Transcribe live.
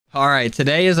All right,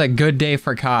 today is a good day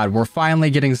for COD. We're finally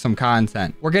getting some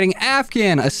content. We're getting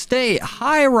Afghan, Estate,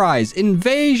 High Rise,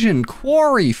 Invasion,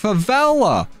 Quarry,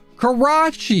 Favela,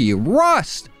 Karachi,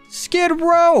 Rust, Skid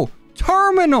Row,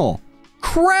 Terminal,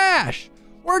 Crash.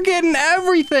 We're getting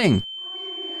everything.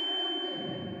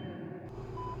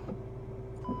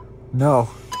 No.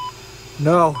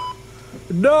 No.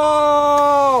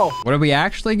 No! What did we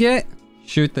actually get?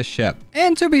 Shoot the Ship.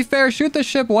 And to be fair, Shoot the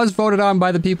Ship was voted on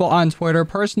by the people on Twitter.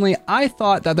 Personally, I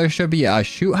thought that there should be a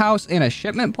Shoot House and a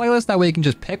Shipment playlist. That way you can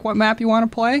just pick what map you want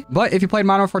to play. But if you played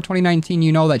Modern Warfare 2019,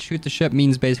 you know that Shoot the Ship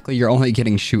means basically you're only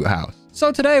getting Shoot House. So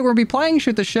today we'll be playing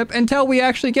Shoot the Ship until we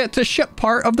actually get to ship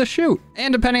part of the shoot.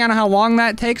 And depending on how long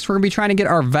that takes, we're gonna be trying to get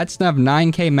our VetsNev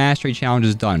 9K mastery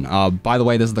challenges done. By the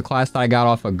way, this is the class that I got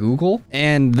off of Google.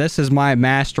 And this is my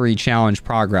mastery challenge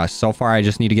progress. So far, I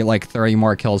just need to get like 30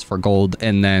 more kills for gold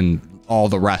and then all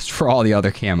the rest for all the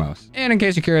other camos. And in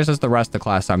case you're curious, that's the rest of the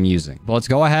class I'm using. But let's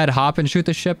go ahead, hop and shoot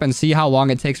the ship and see how long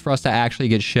it takes for us to actually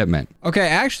get shipment. Okay,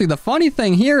 actually, the funny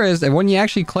thing here is that when you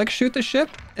actually click shoot the ship,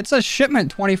 it says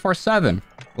shipment 24/7.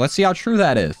 Let's see how true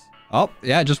that is. Oh,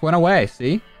 yeah, it just went away.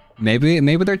 See? Maybe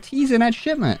they're teasing at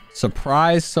shipment.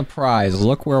 Surprise, surprise.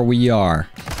 Look where we are.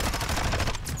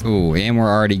 Ooh, and we're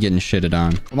already getting shitted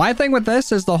on. My thing with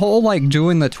this is the whole, like,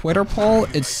 doing the Twitter poll.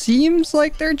 It seems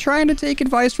like they're trying to take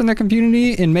advice from their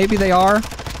community, and maybe they are.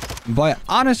 But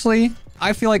honestly,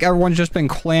 I feel like everyone's just been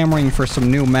clamoring for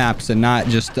some new maps and not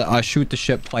just a shoot the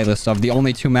ship playlist of the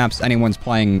only 2 maps anyone's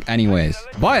playing anyways.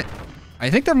 But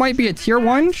I think there might be a tier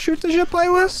 1 shoot the ship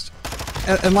playlist.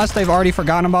 Unless they've already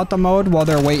forgotten about the mode while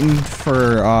they're waiting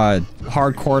for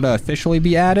hardcore to officially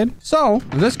be added. So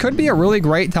this could be a really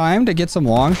great time to get some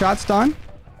long shots done.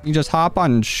 You just hop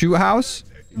on Shoot House,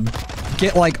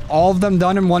 get like all of them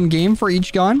done in one game for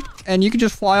each gun, and you can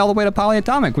just fly all the way to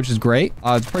polyatomic, which is great.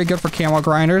 It's pretty good for camo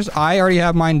grinders. I already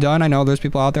have mine done. I know there's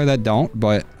people out there that don't,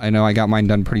 but I know I got mine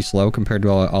done pretty slow compared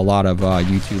to a lot of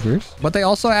YouTubers. But they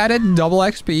also added double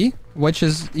XP, which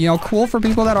is, you know, cool for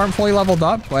people that aren't fully leveled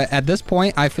up. But at this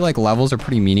point, I feel like levels are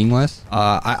pretty meaningless.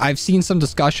 I've seen some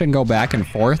discussion go back and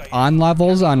forth on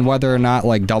levels on whether or not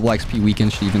like double XP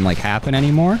weekends should even like happen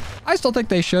anymore. I still think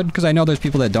they should, because I know there's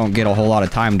people that don't get a whole lot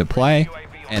of time to play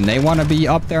and they want to be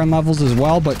up there in levels as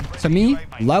well. But to me,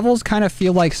 levels kind of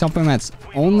feel like something that's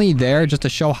only there just to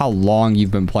show how long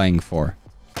you've been playing for.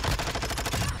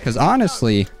 Because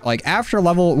honestly, like after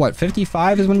level, what,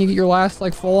 55 is when you get your last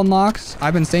like full unlocks?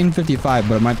 I've been saying 55,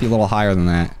 but it might be a little higher than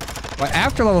that. But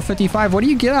after level 55, what do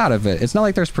you get out of it? It's not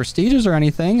like there's prestiges or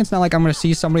anything. It's not like I'm going to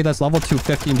see somebody that's level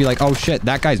 250 and be like, oh shit,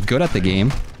 that guy's good at the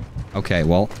game. Okay,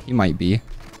 well, he might be.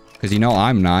 Because you know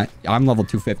I'm not. I'm level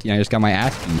 250 and I just got my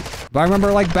ass beat. But I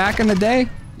remember like back in the day,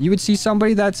 you would see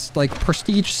somebody that's like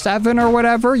prestige 7 or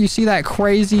whatever. You see that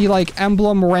crazy like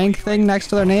emblem rank thing next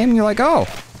to their name and you're like, oh,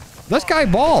 this guy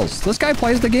balls. This guy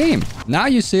plays the game. Now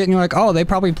you see it and you're like, oh, they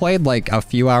probably played like a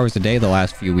few hours a day the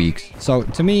last few weeks. So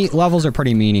to me, levels are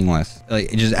pretty meaningless.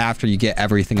 Like just after you get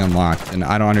everything unlocked. And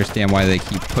I don't understand why they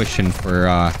keep pushing for,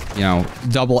 you know,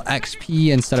 double XP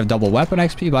instead of double weapon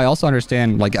XP. But I also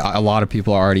understand like a lot of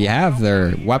people already have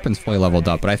their weapons fully leveled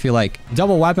up. But I feel like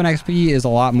double weapon XP is a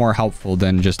lot more helpful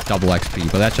than just double XP.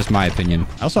 But that's just my opinion.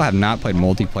 I also have not played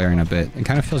multiplayer in a bit. It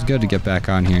kind of feels good to get back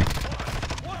on here.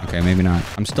 Okay, maybe not.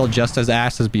 I'm still just as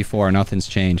ass as before. Nothing's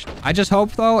changed. I just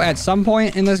hope, though, at some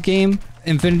point in this game,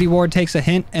 Infinity Ward takes a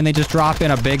hint and they just drop in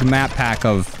a big map pack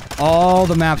of all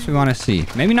the maps we want to see.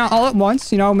 Maybe not all at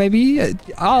once, you know, maybe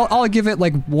I'll give it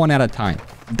like one at a time.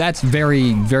 That's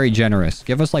very, very generous.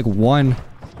 Give us like one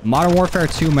Modern Warfare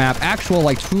 2 map, actual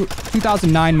like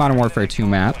 2009 Modern Warfare 2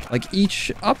 map, like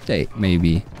each update,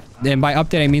 maybe. And by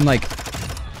update, I mean like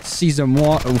season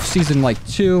 1, season like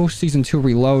 2, season 2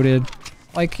 reloaded.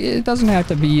 Like, it doesn't have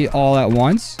to be all at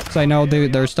once. Because I know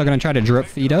they're still going to try to drip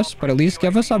feed us. But at least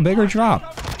give us a bigger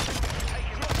drop.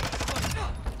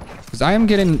 Because I am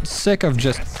getting sick of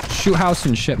just shoot house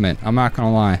and shipment. I'm not going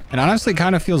to lie. And honestly,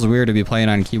 kind of feels weird to be playing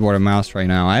on keyboard and mouse right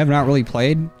now. I have not really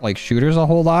played, like, shooters a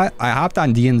whole lot. I hopped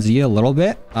on DMZ a little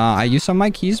bit. I used some of my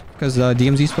keys because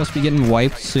DMZ is supposed to be getting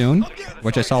wiped soon.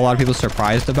 Which I saw a lot of people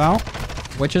surprised about.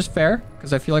 Which is fair,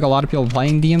 because I feel like a lot of people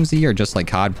playing DMZ are just like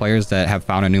COD players that have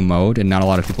found a new mode and not a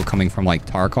lot of people coming from like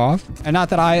Tarkov. And not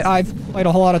that I've played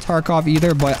a whole lot of Tarkov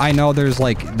either, but I know there's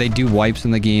like, they do wipes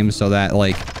in the game so that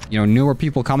like, you know, newer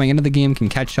people coming into the game can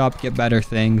catch up, get better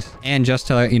things. And just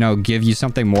to, you know, give you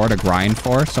something more to grind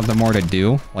for, something more to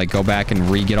do, like go back and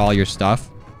re-get all your stuff,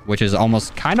 which is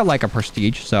almost kind of like a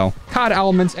prestige. So COD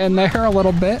elements in there a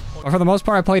little bit. But for the most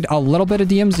part, I played a little bit of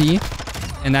DMZ.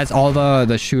 And that's all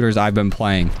the shooters I've been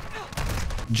playing.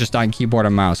 Just on keyboard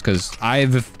and mouse. Because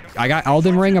I've I got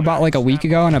Elden Ring about like a week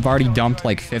ago, and I've already dumped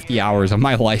like 50 hours of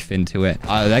my life into it.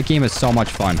 That game is so much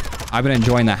fun. I've been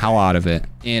enjoying the hell out of it.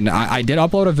 And I did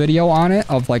upload a video on it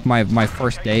of like my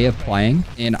first day of playing.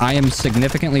 And I am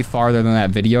significantly farther than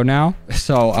that video now.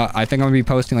 So I think I'm gonna be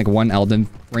posting like one Elden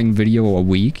Ring video a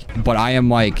week. But I am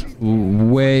like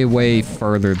way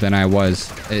further than I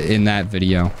was in that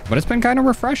video. But it's been kind of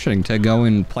refreshing to go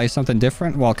and play something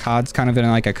different while COD's kind of in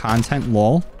like a content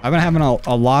lull. I've been having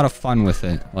a lot of fun with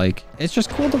it. Like, it's just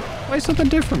cool to play something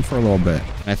different for a little bit.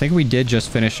 And I think we did just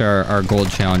finish our gold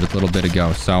challenge a little bit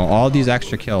ago. So all these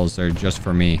extra kills are just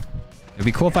for me. It'd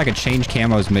be cool if I could change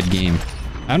camos mid-game.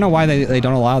 I don't know why they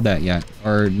don't allow that yet,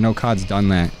 or no COD's done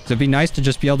that. So it'd be nice to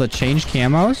just be able to change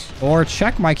camos or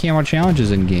check my camo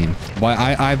challenges in game. But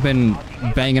I've been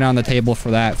banging on the table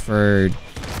for that for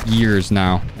years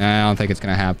now. And I don't think it's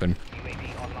gonna happen.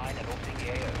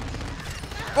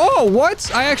 Oh,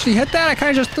 what? I actually hit that? I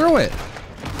kind of just threw it.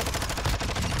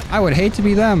 I would hate to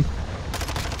be them.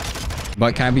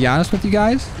 But can I be honest with you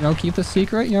guys? You know, keep the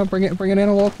secret. You know, bring it in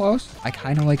a little close. I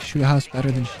kind of like Shoot House better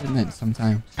than Shipment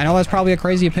sometimes. I know that's probably a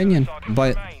crazy opinion,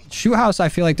 but Shoot House, I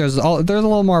feel like there's a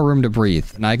little more room to breathe,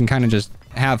 and I can kind of just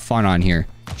have fun on here.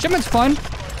 Shipment's fun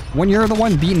when you're the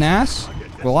one beating ass.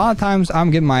 But a lot of times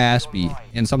I'm getting my ass beat,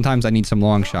 and sometimes I need some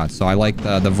long shots. So I like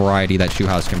the variety that Shoot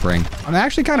House can bring. I'm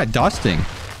actually kind of dusting.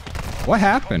 What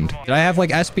happened? Did I have like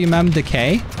SBMM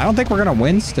decay? I don't think we're gonna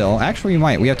win still. Actually, we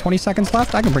might. We have 20 seconds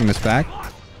left. I can bring this back.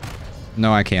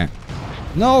 No, I can't.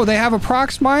 No, they have a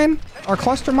prox mine or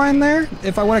cluster mine there.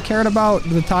 If I would have cared about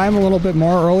the time a little bit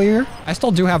more earlier. I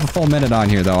still do have a full minute on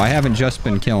here though. I haven't just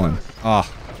been killing.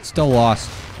 Oh, still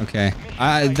lost. Okay.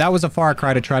 That was a far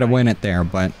cry to try to win it there,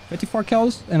 but 54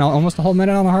 kills and almost a whole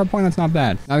minute on the hard point. That's not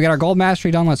bad. Now we got our gold mastery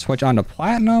done. Let's switch on to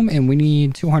platinum, and we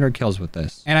need 200 kills with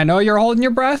this. And I know you're holding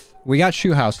your breath. We got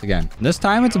Shoot House again. This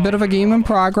time it's a bit of a game in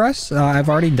progress. I've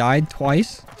already died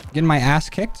twice, getting my ass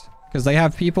kicked because they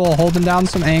have people holding down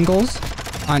some angles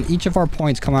on each of our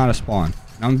points coming out of spawn.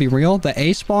 And I'm gonna be real. The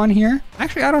A spawn here,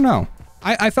 actually, I don't know.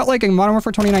 I felt like in Modern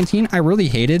Warfare 2019, I really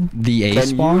hated the A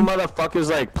spawn. You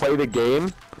motherfuckers like play the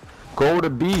game. Go to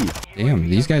B. Damn,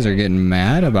 these guys are getting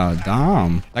mad about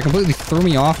Dom. That completely threw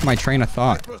me off my train of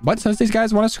thought. But since these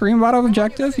guys want to scream about an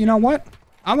objective, you know what?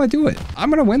 I'm gonna do it. I'm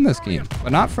gonna win this game.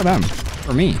 But not for them.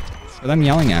 For me. For them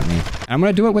yelling at me. And I'm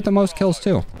gonna do it with the most kills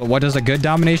too. But what does a good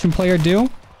domination player do?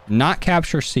 Not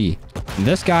capture C.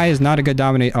 This guy is not a good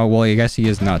dominate. Oh, well, I guess he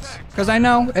is nuts. Because I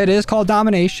know it is called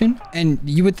domination. And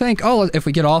you would think, oh, if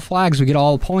we get all flags, we get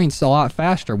all points a lot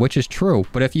faster, which is true.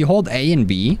 But if you hold A and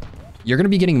B, you're going to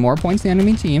be getting more points than the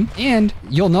enemy team, and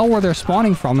you'll know where they're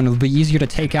spawning from, and it'll be easier to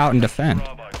take out and defend.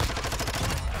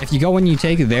 If you go and you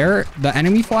take the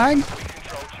enemy flag,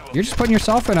 you're just putting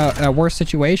yourself in a worse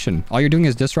situation. All you're doing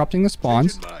is disrupting the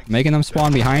spawns, making them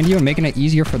spawn behind you, and making it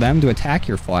easier for them to attack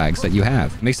your flags that you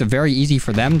have. It makes it very easy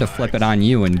for them to flip it on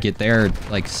you and get their,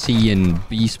 like, C and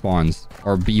B spawns,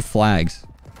 or B flags.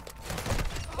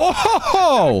 Oh, ho,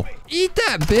 ho! Eat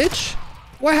that, bitch!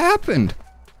 What happened?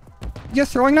 You got a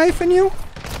throwing knife in you?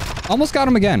 Almost got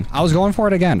him again. I was going for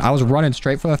it again. I was running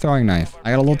straight for the throwing knife.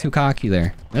 I got a little too cocky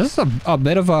there. This is a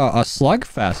bit of a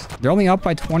slugfest. They're only up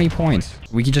by 20 points.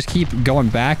 We can just keep going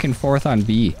back and forth on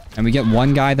B. And we get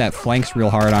one guy that flanks real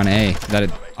hard on A. That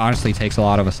it honestly takes a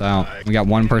lot of us out. We got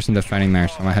one person defending there,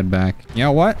 so I'm gonna head back. You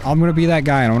know what? I'm gonna be that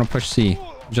guy and I'm gonna push C.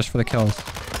 Just for the kills.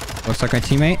 Looks like my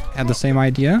teammate had the same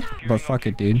idea. But fuck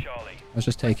it, dude. Let's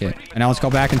just take it. And now let's go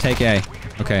back and take A.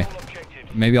 Okay.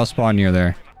 Maybe I'll spawn near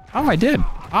there. Oh, I did.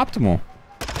 Optimal.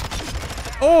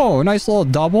 Oh, nice little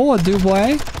double, a double.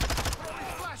 And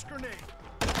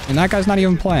that guy's not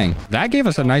even playing. That gave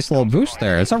us a nice little boost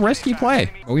there. It's a risky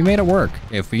play, but we made it work.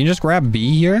 If we can just grab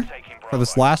B here for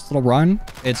this last little run,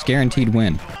 it's guaranteed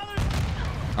win.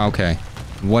 Okay.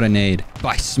 What a nade.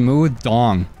 By Smooth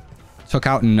Dong. Took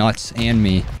out Nuts and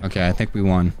me. Okay, I think we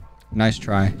won. Nice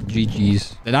try.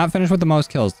 GG's. Did not finish with the most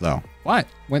kills, though. What?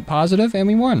 Went positive and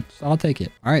we won. So I'll take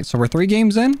it. All right, so we're 3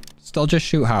 games in. Still just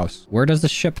Shoot House. Where does the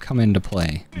ship come into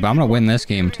play? But I'm going to win this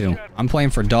game, too. I'm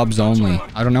playing for dubs only.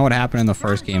 I don't know what happened in the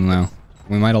first game, though.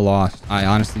 We might have lost. I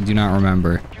honestly do not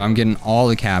remember. I'm getting all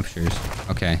the captures.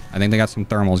 Okay, I think they got some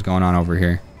thermals going on over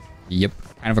here. Yep.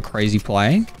 Kind of a crazy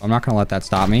play. I'm not going to let that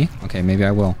stop me. Okay, maybe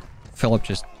I will. Philip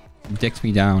just dicked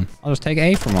me down. I'll just take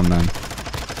A from him, then.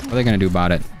 What are they going to do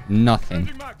about it? Nothing.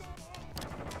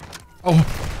 Oh,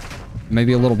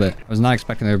 maybe a little bit. I was not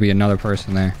expecting there to be another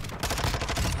person there.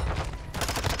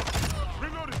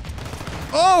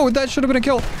 Oh, that should have been a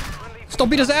kill. Still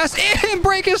beat his ass and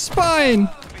break his spine.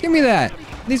 Give me that.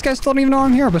 These guys still don't even know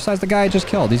I'm here besides the guy I just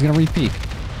killed. He's going to re-peek.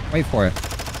 Wait for it.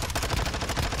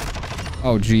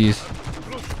 Oh, jeez.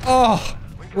 Oh,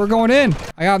 we're going in.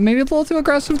 I got maybe a little too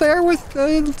aggressive there with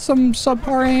some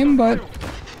subpar aim, but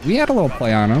we had a little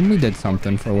play on them. We did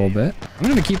something for a little bit. I'm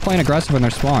going to keep playing aggressive in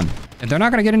their spawn. If they're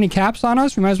not going to get any caps on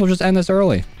us, we might as well just end this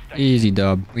early. Easy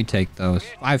dub. We take those.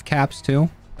 5 caps too.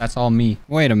 That's all me.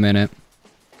 Wait a minute.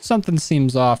 Something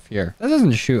seems off here. This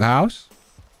isn't shoot house.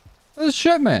 This is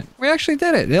shipment. We actually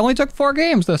did it. It only took 4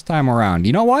 games this time around.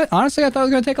 You know what? Honestly, I thought it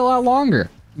was going to take a lot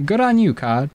longer. Good on you, COD.